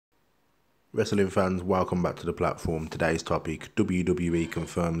Wrestling fans, welcome back to the platform. Today's topic: WWE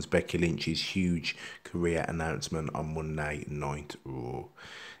confirms Becky Lynch's huge career announcement on Monday Night Raw.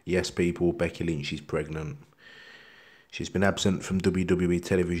 Yes, people, Becky Lynch is pregnant. She's been absent from WWE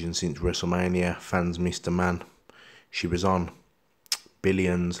television since WrestleMania. Fans missed the man. She was on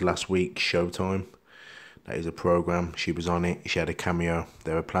Billions last week, Showtime. That is a program. She was on it. She had a cameo.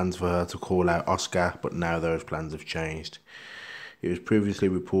 There were plans for her to call out Oscar, but now those plans have changed. It was previously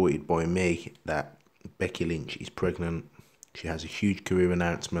reported by me that Becky Lynch is pregnant. She has a huge career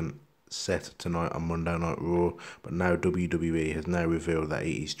announcement set tonight on Monday Night Raw, but now WWE has now revealed that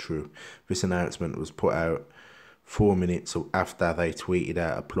it is true. This announcement was put out 4 minutes after they tweeted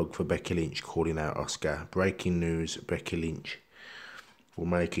out a plug for Becky Lynch calling out Oscar. Breaking news: Becky Lynch will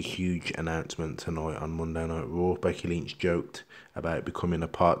make a huge announcement tonight on Monday Night Raw. Becky Lynch joked about becoming a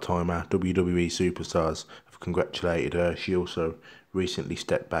part-timer. WWE superstars have congratulated her. She also recently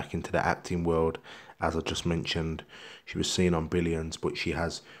stepped back into the acting world. As I just mentioned, she was seen on Billions, but she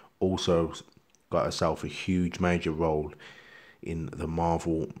has also got herself a huge major role in the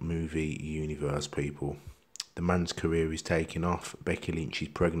Marvel movie universe, people. The man's career is taking off. Becky Lynch is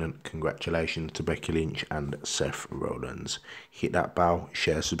pregnant. Congratulations to Becky Lynch and Seth Rollins. Hit that bell,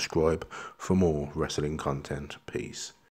 share, subscribe for more wrestling content. Peace.